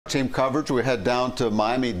Team coverage, we head down to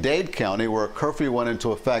Miami-Dade County, where a curfew went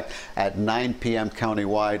into effect at 9 p.m.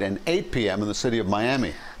 countywide and 8 p.m. in the city of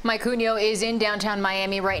Miami. Mike Cunio is in downtown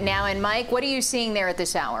Miami right now. And Mike, what are you seeing there at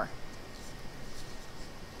this hour?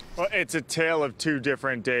 Well, it's a tale of two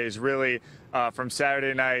different days, really. From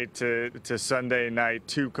Saturday night to Sunday night,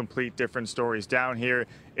 two complete different stories. Down here,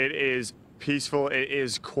 it is peaceful. It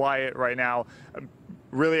is quiet right now.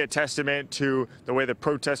 Really a testament to the way the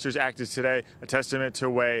protesters acted today, a testament to the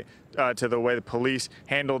way the police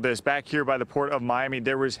handled this. Back here by the Port of Miami,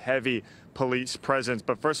 there was heavy police presence.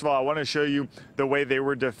 But first of all, I want to show you the way they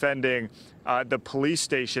were defending the police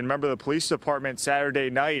station. Remember, the police department Saturday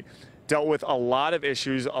night dealt with a lot of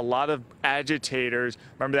issues, a lot of agitators.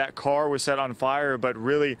 Remember, that car was set on fire, but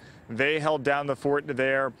really they held down the fort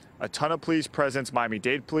there. A ton of police presence,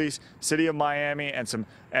 Miami-Dade Police, City of Miami, and some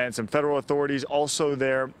federal authorities also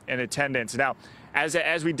there in attendance. Now,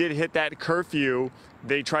 as we did hit that curfew,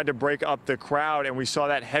 they tried to break up the crowd, and we saw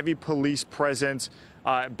that heavy police presence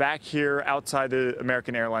back here outside the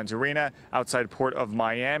American Airlines Arena, outside Port of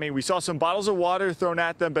Miami. We saw some bottles of water thrown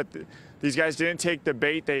at them, but these guys didn't take the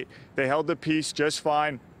bait. They held the peace just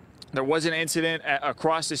fine. There was an incident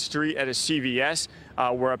across the street at a CVS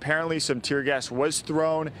where apparently some tear gas was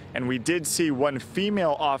thrown, and we did see one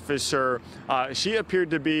female officer. She appeared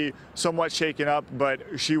to be somewhat shaken up, but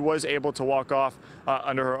she was able to walk off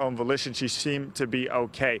under her own volition. She seemed to be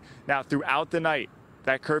okay. Now, throughout the night,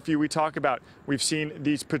 that curfew we talk about, we've seen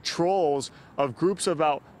these patrols of groups of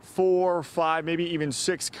about 4, 5, maybe even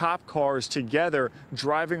 6 cop cars together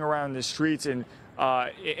driving around the streets in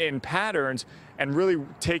patterns and really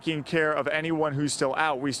taking care of anyone who's still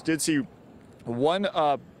out. We did see one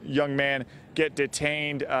young man get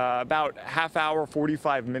detained about half hour,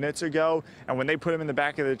 45 minutes ago. And when they put him in the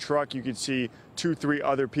back of the truck, you could see 2, 3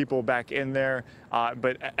 other people back in there.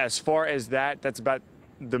 But as far as that's about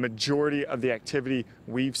the majority of the activity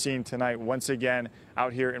we've seen tonight. Once again,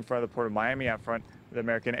 out here in front of the Port of Miami, out front of the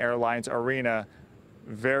American Airlines Arena,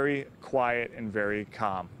 very quiet and very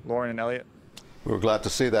calm. Lauren and Elliot. We're glad to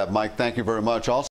see that, Mike. Thank you very much. Also